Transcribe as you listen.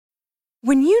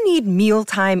When you need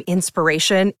mealtime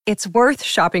inspiration, it's worth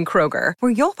shopping Kroger,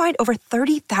 where you'll find over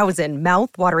 30,000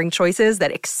 mouth-watering choices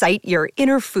that excite your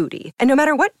inner foodie. And no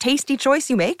matter what tasty choice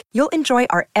you make, you'll enjoy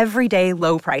our everyday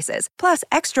low prices, plus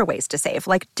extra ways to save,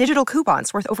 like digital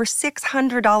coupons worth over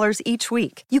 $600 each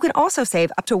week. You can also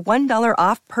save up to $1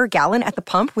 off per gallon at the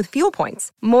pump with fuel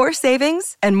points. More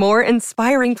savings and more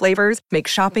inspiring flavors make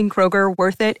shopping Kroger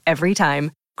worth it every time.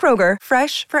 Kroger,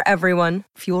 fresh for everyone.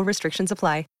 Fuel restrictions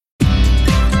apply.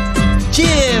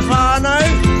 Cheers, Arno.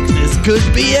 This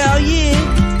could be our year.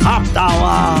 Up the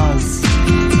Voss.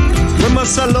 When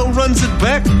Marcelo runs it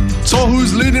back, so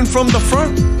who's leading from the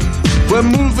front? We're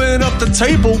moving up the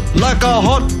table like a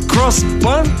hot cross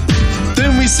bun.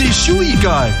 Then we see Shuey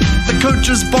Guy, the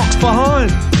coach's box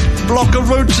behind. Blocker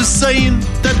Roach is saying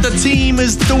that the team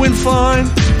is doing fine.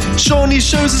 Shawnee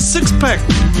shows a six-pack.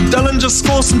 Dylan just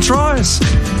scores some tries.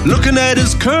 Looking at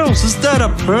his curls, is that a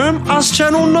perm? Us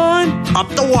Channel 9? Up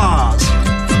the Voss.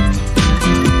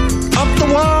 Up the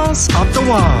Voss. Up the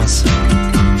Voss.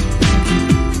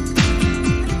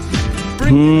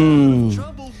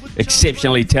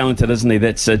 Exceptionally talented, isn't he?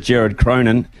 That's Jared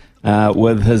Cronin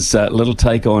with his little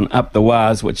take on Up the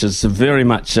Voss, which is very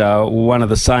much one of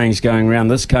the sayings going around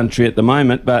this country at the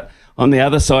moment. But on the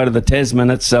other side of the Tasman,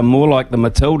 it's more like the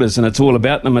Matildas, and it's all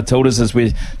about the Matildas as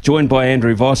we're joined by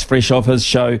Andrew Voss, fresh off his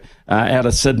show out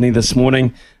of Sydney this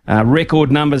morning.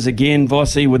 Record numbers again,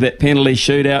 Vossy, with that penalty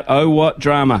shootout. Oh, what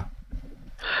drama.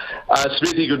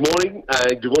 Smithy, good morning.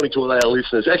 Good morning to all our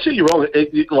listeners. Actually, you're wrong.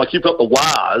 Like, you've got the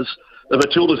Wars, the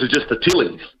Matildas are just the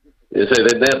Tillies. You see,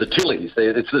 they're now the Tillies.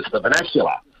 It's the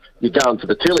vernacular. You're going to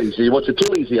the Tillies. You watched the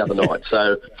Tillies the other night.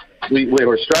 So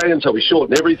we're Australian, so we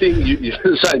shorten everything. You're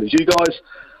the same as you guys.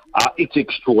 It's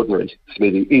extraordinary,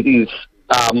 Smithy. It is.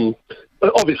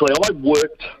 Obviously, I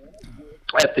worked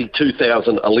at the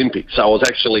 2000 Olympics, so I was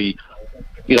actually,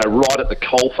 right at the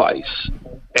coalface.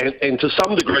 And to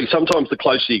some degree, sometimes the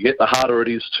closer you get, the harder it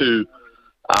is to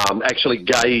actually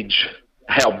gauge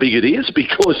how big it is,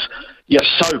 because you're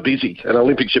so busy, and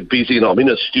Olympics are busy, and I'm in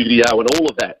a studio and all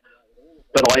of that.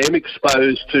 But I am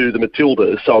exposed to the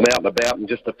Matildas, so I'm out and about and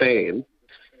just a fan.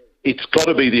 It's got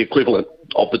to be the equivalent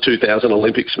of the 2000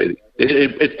 Olympics, Smithy.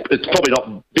 It's probably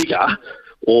not bigger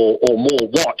or more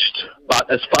watched, but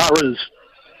as far as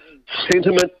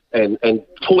sentiment and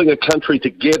pulling a country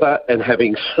together and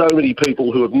having so many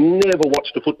people who have never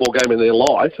watched a football game in their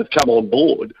life have come on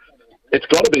board, it's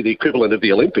got to be the equivalent of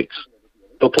the Olympics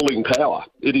for pulling power.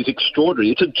 It is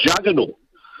extraordinary. It's a juggernaut.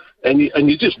 And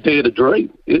you just dare to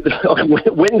dream.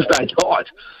 Wednesday night,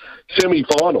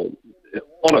 semi-final,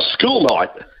 on a school night,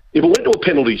 if it went to a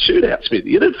penalty shootout,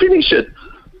 Smithy, it'd finish it.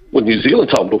 Well, New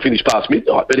Zealand time it'll finish past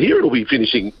midnight, but here it'll be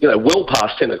finishing, well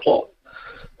past 10 o'clock.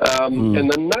 And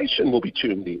the nation will be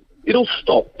tuned in. It'll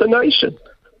stop the nation.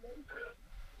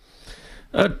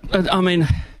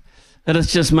 It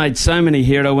has just made so many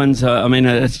heroines.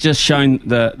 It's just shown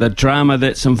the drama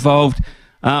that's involved.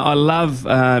 I love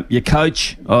your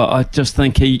coach. I just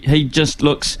think he just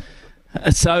looks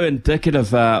so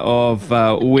indicative of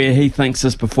where he thinks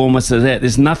this performance is at.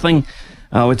 There's nothing...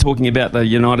 we're talking about the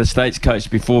United States coach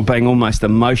before being almost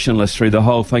emotionless through the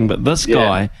whole thing, but this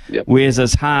guy wears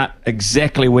his heart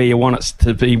exactly where you want it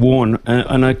to be worn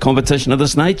in a competition of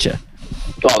this nature.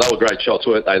 Oh, they were great shots,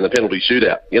 weren't they, in the penalty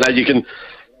shootout? You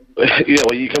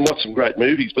can watch some great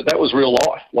movies, but that was real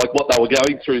life, like what they were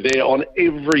going through there on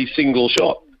every single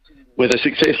shot, whether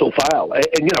success or fail.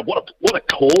 And what a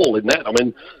call in that. I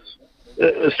mean,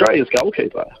 Australia's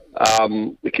goalkeeper,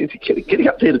 getting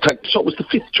up there to take the shot was the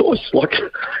fifth choice. Like,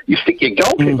 you stick your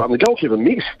goalkeeper, and the goalkeeper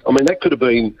missed. I mean, that could have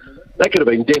been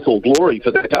death or glory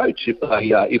for the coach if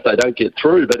they don't get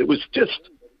through. But it was just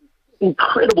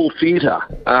incredible theatre.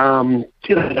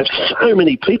 There's so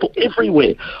many people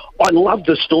everywhere. I love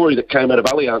the story that came out of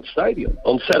Allianz Stadium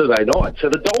on Saturday night. So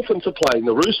the Dolphins are playing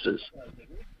the Roosters.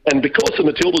 And because the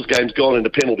Matildas game's gone into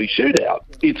penalty shootout,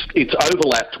 it's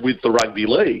overlapped with the Rugby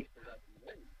League.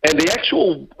 And the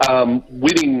actual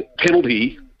winning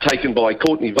penalty taken by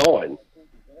Courtney Vine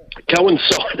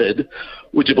coincided,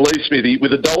 would you believe, Smithy,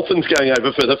 with the Dolphins going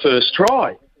over for the first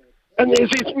try. And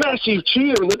there's this massive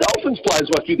cheer, and the Dolphins players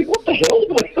must be thinking, what the hell?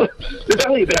 There's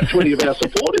only about 20 of our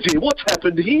supporters here. What's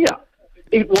happened here?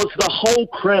 It was the whole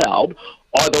crowd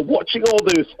either watching all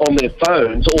this on their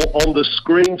phones or on the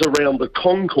screens around the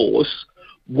concourse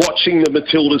watching the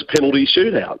Matildas penalty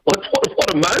shootout. Like,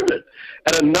 what a moment.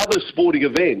 At another sporting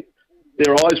event,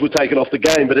 their eyes were taken off the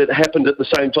game, but it happened at the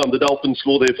same time the Dolphins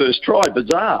scored their first try.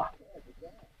 Bizarre.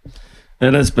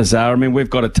 It is bizarre. I mean,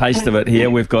 we've got a taste of it here.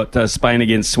 We've got Spain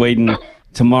against Sweden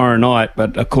tomorrow night,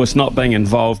 but of course not being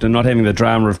involved and not having the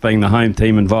drama of being the home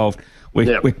team involved,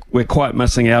 we're quite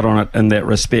missing out on it in that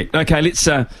respect. Okay,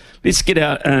 let's get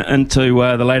out into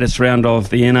the latest round of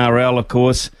the NRL, of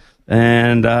course,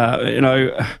 and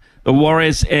the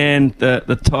Warriors and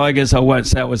the Tigers. I won't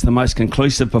say it was the most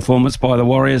conclusive performance by the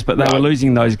Warriors, but they were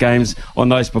losing those games on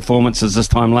those performances this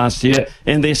time last year,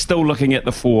 and they're still looking at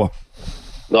the 4.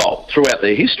 No, throughout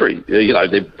their history,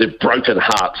 they've broken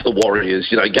hearts, the Warriors.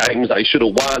 Games they should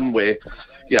have won where,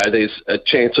 there's a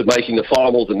chance of making the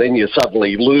finals and then you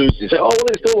suddenly lose. You say, oh, well,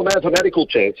 there's still a mathematical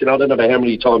chance. I don't know how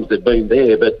many times they've been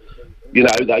there, but,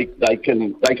 they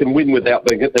can win without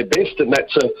being at their best, and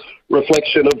that's a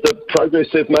reflection of the progress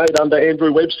they've made under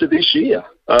Andrew Webster this year.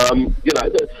 The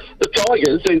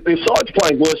Tigers, their side's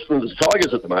playing worse than the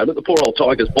Tigers at the moment. The poor old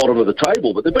Tigers bottom of the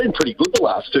table, but they've been pretty good the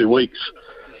last 2 weeks.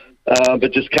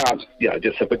 But just can't,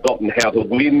 just have forgotten how to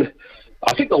win.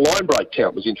 I think the line break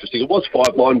count was interesting. It was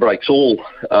 5 line breaks all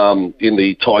in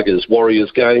the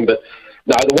Tigers-Warriors game. But,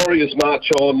 no, the Warriors march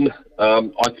on.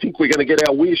 I think we're going to get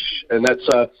our wish, and that's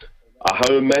a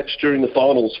home match during the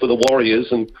finals for the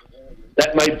Warriors. And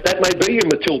that may be a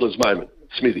Matilda's moment,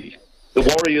 Smithy. The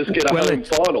Warriors get a home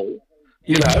final,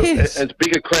 as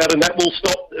big a crowd, and that will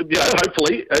stop,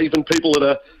 hopefully, even people that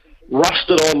are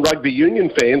rusted on rugby union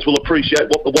fans will appreciate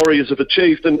what the Warriors have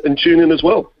achieved and tune in as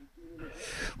well.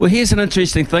 Well, here's an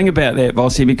interesting thing about that,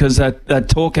 Vossy, because they're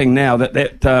talking now that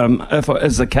if it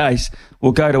is the case,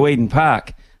 will go to Eden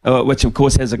Park, which of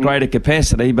course has a greater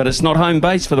capacity, but it's not home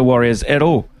base for the Warriors at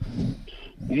all.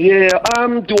 Yeah,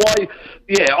 from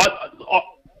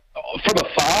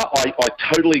afar, I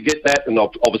totally get that, and I've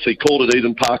obviously called it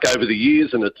Eden Park over the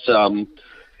years, and it's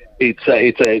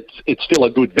still a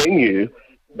good venue.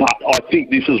 But I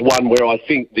think this is one where I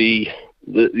think the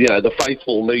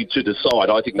faithful need to decide.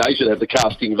 I think they should have the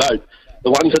casting vote. The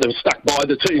ones that have stuck by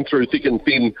the team through thick and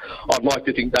thin, I'd like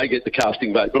to think they get the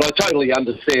casting vote. But I totally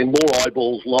understand more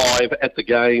eyeballs live at the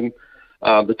game,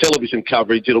 the television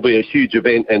coverage. It'll be a huge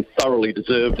event and thoroughly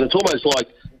deserved. And it's almost like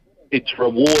it's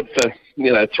reward for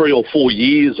 3 or 4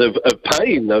 years of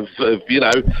pain, of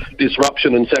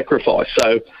disruption and sacrifice.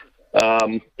 So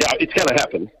it's going to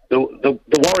happen. The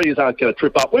Warriors aren't going to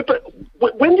trip up.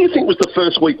 But when do you think was the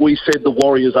first week we said the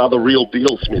Warriors are the real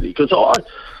deal, Smithy? Because I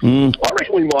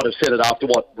reckon we might have said it after,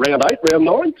 round 8, round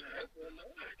 9?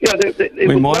 It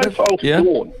was no false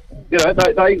dawn.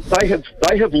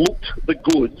 They have looked the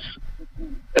goods,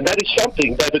 and that is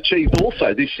something they've achieved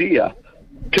also this year.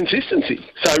 Consistency.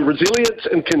 So resilience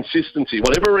and consistency.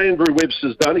 Whatever Andrew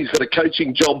Webster's done, he's got a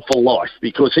coaching job for life,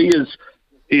 because he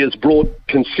has brought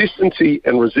consistency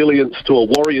and resilience to a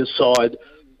Warriors side,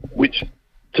 which,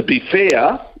 to be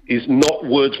fair, is not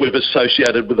words we've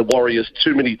associated with the Warriors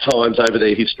too many times over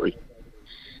their history.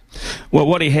 Well,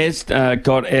 what he has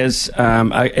got as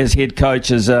head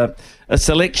coach is a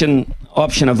selection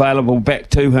option available back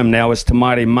to him now as Te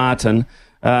Maire Martin.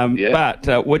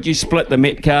 But would you split the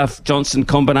Metcalf-Johnson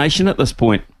combination at this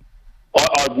point?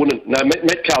 I wouldn't. No,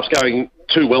 Metcalf's going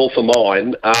too well for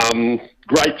mine.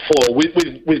 Great foil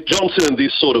with Johnson in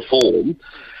this sort of form,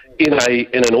 in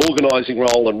an organising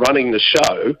role and running the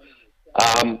show.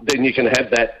 Then you can have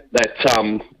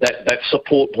that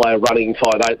support player running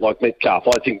 5'8" like Metcalf.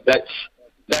 I think that's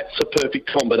a perfect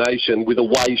combination with the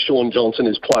way Shaun Johnson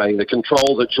is playing, the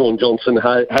control that Shaun Johnson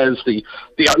has, the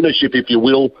ownership, if you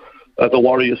will, of the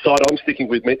Warriors side. I'm sticking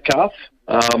with Metcalf,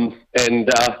 and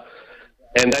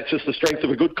that's just the strength of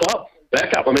a good club.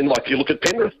 Backup. I mean, like you look at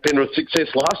Penrith's success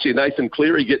last year. Nathan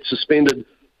Cleary gets suspended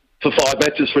for 5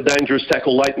 matches for a dangerous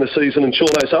tackle late in the season, and Sean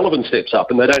O'Sullivan steps up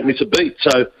and they don't miss a beat.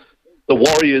 So the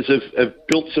Warriors have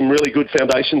built some really good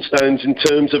foundation stones in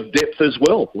terms of depth as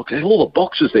well. Look at all the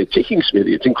boxes they're ticking,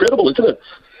 Smithy. It's incredible, isn't it?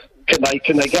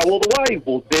 Can they go all the way?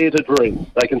 Well, dare to dream.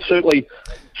 They can certainly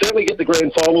get the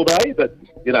grand final day, but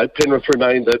Penrith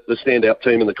remain the standout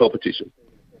team in the competition.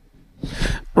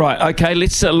 Right, okay,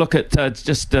 let's look at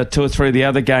just 2 or 3 of the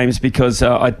other games, because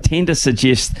I tend to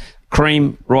suggest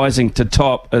cream rising to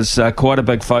top is quite a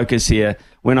big focus here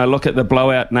when I look at the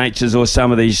blowout natures or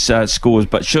some of these scores.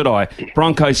 But should I?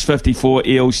 Broncos 54,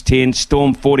 Eels 10,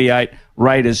 Storm 48,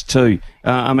 Raiders 2.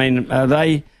 Are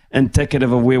they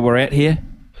indicative of where we're at here?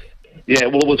 Yeah,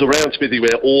 well, it was a round, Smithy,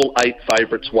 where all 8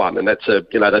 favourites won, and that's a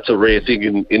rare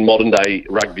thing in modern day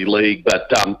rugby league. But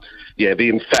the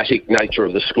emphatic nature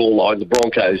of the scoreline, the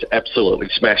Broncos absolutely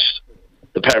smashed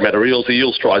the Parramatta Eels. The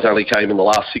Eels' tries only came in the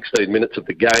last 16 minutes of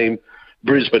the game.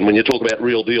 Brisbane, when you talk about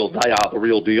real deal, they are the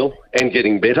real deal and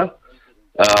getting better.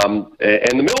 And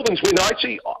the Melbourne's win,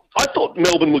 I thought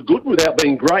Melbourne were good without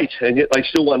being great, and yet they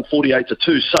still won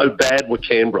 48-2. So bad were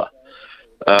Canberra.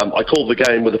 I called the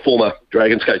game with the former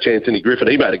Dragons coach Anthony Griffin.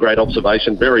 He made a great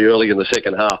observation very early in the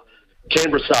second half.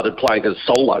 Canberra started playing as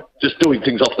solo, just doing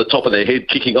things off the top of their head,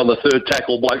 kicking on the third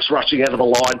tackle, blokes rushing out of the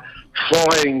line,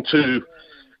 trying to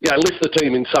lift the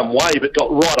team in some way, but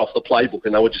got right off the playbook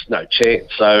and there was just no chance.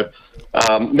 So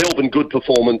Melbourne, good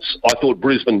performance. I thought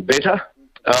Brisbane better.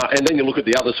 And then you look at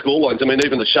the other scorelines. I mean,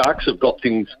 even the Sharks have got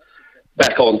things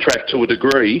back on track to a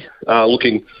degree.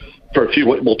 Looking for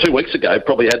 2 weeks ago,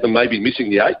 probably had them maybe missing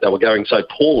the 8. They were going so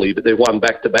poorly, but they've won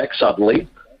back-to-back suddenly.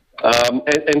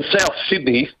 And South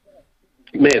Sydney,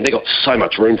 man, they got so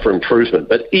much room for improvement.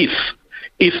 But if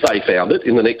they found it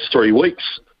in the next 3 weeks,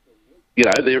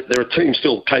 they're a team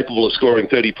still capable of scoring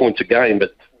 30 points a game,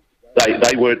 but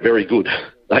they weren't very good.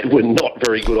 They were not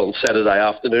very good on Saturday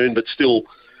afternoon, but still,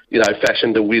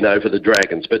 fashioned a win over the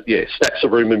Dragons. But, yeah, stacks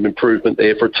of room of improvement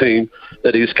there for a team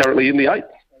that is currently in the 8.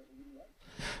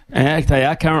 They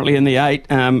are currently in the 8,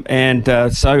 and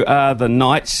so are the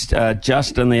Knights,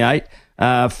 just in the 8.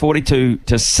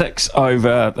 42-6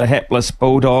 over the hapless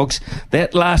Bulldogs.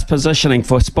 That last positioning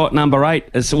for spot number 8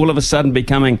 is all of a sudden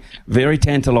becoming very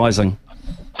tantalising.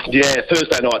 Yeah,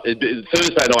 Thursday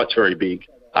night's very big.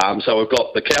 So we've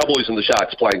got the Cowboys and the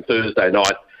Sharks playing Thursday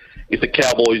night. If the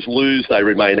Cowboys lose, they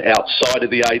remain outside of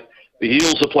the 8. The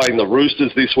Eels are playing the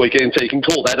Roosters this weekend, so you can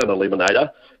call that an eliminator.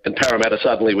 And Parramatta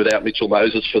suddenly without Mitchell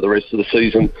Moses for the rest of the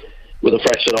season with a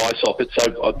fractured eye socket.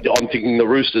 So I'm thinking the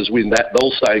Roosters win that.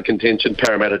 They'll stay in contention.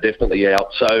 Parramatta definitely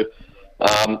out. So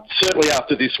certainly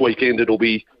after this weekend, it'll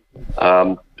be,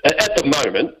 at the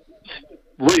moment,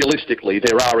 realistically,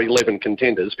 there are 11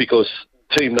 contenders because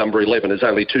team number 11 is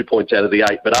only 2 points out of the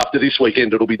 8. But after this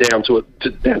weekend, it'll be down to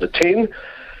 10.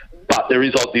 But there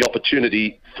is the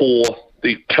opportunity for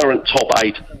the current top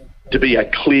 8 to be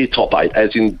a clear top 8,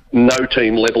 as in no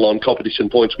team level on competition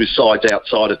points with sides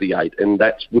outside of the 8. And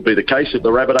that would be the case if the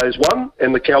Rabbitohs won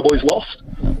and the Cowboys lost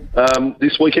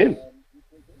this weekend.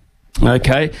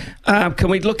 Okay. Can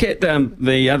we look at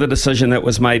the other decision that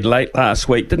was made late last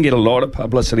week? Didn't get a lot of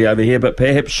publicity over here, but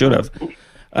perhaps should have.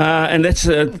 And that's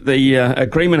the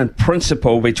agreement in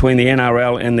principle between the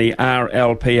NRL and the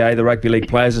RLPA, the Rugby League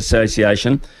Players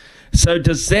Association. So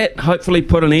does that hopefully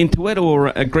put an end to it, or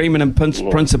agreement in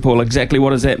principle? Exactly what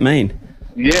does that mean?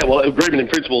 Yeah, well, agreement in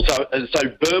principle. So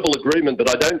verbal agreement, but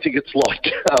I don't think it's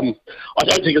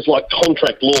like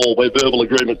contract law where verbal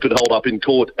agreement could hold up in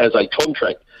court as a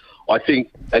contract. I think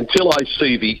until I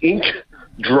see the ink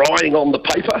drying on the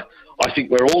paper, I think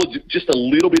we're all just a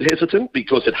little bit hesitant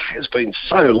because it has been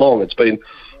so long. It's been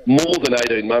more than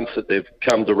 18 months that they've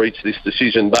come to reach this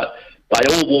decision, but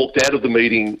they all walked out of the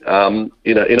meeting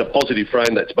in a positive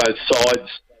frame. That's both sides,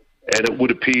 and it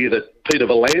would appear that Peter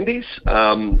V'landys,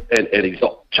 and he's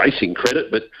not chasing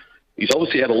credit, but he's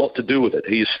obviously had a lot to do with it.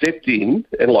 He has stepped in,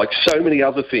 and like so many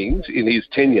other things in his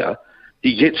tenure,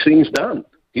 he gets things done.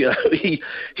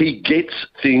 He gets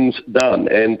things done,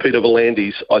 and Peter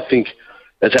V'landys, I think,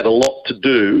 has had a lot to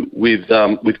do with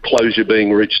closure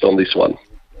being reached on this one.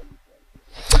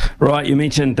 Right, you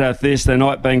mentioned Thursday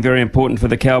night being very important for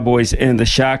the Cowboys and the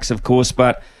Sharks, of course,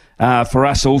 but for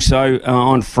us also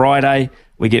on Friday,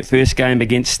 we get first game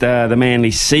against the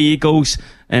Manly Sea Eagles,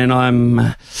 and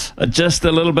I'm just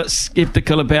a little bit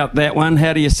sceptical about that one.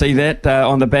 How do you see that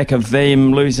on the back of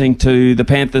them losing to the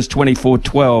Panthers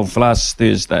 24-12 last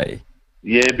Thursday?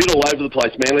 Yeah, a bit all over the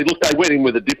place, Manly. Look, they went in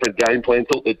with a different game plan,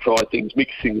 thought they'd try things,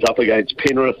 mix things up against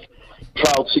Penrith.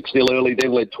 Trailed 6-0 early,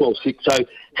 then led 12-6. So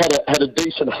had a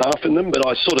decent half in them, but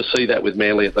I sort of see that with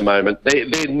Manly at the moment. They're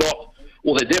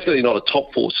definitely not a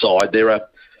top 4 side. They're a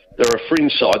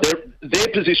fringe side. Their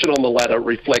position on the ladder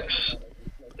reflects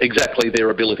exactly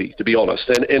their ability, to be honest.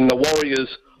 And the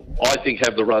Warriors, I think,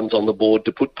 have the runs on the board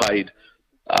to put paid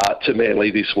to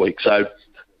Manly this week. So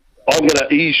I'm going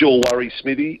to ease your worry,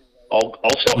 Smithy. I'll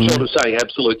stop sort of saying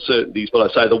absolute certainties,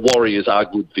 but I say the Warriors are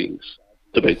good things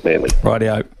to beat Manly.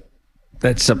 Rightio.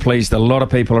 That's pleased a lot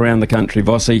of people around the country,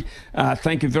 Vossi.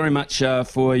 Thank you very much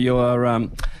for your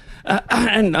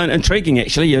and intriguing,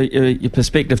 actually, your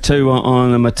perspective too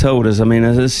on the Matildas. I mean,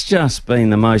 it's just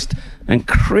been the most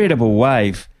incredible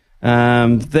wave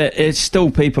that it's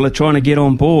still people are trying to get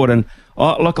on board. And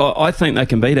I think they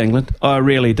can beat England. I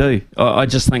really do. I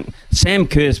just think Sam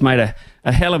Kerr's made a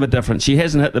hell of a difference. She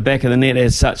hasn't hit the back of the net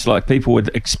as such like people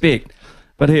would expect.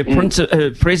 But her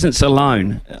presence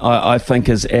alone, I think,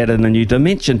 has added a new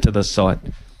dimension to this side.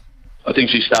 I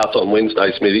think she starts on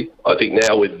Wednesday, Smithy. I think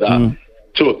now with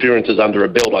 2 appearances under her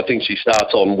belt, I think she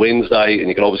starts on Wednesday, and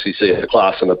you can obviously see her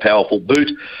class and a powerful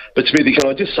boot. But, Smithy, can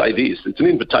I just say this? It's an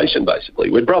invitation, basically.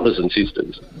 We're brothers and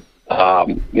sisters.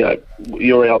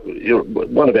 You're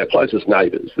one of our closest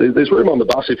neighbours. There's room on the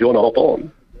bus if you want to hop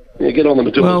on. Get on the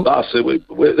Matilda's bus.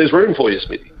 There's room for you,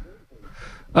 Smithy.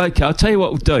 Okay, I'll tell you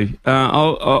what we'll do.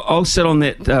 I'll sit on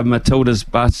that Matilda's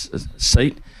bus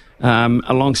seat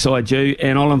alongside you,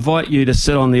 and I'll invite you to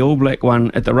sit on the All Black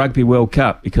one at the Rugby World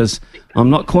Cup, because I'm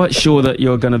not quite sure that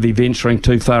you're going to be venturing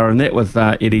too far in that with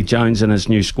Eddie Jones and his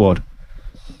new squad.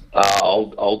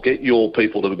 I'll get your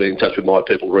people to be in touch with my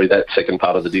people to read that second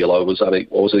part of the deal. I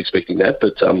wasn't expecting that,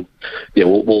 but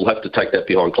we'll have to take that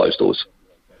behind closed doors.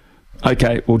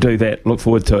 Okay, we'll do that. Look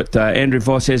forward to it. Andrew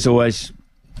Voss, as always,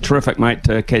 terrific, mate,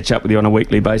 to catch up with you on a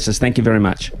weekly basis. Thank you very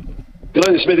much. Good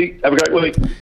on you, Smithy. Have a great week.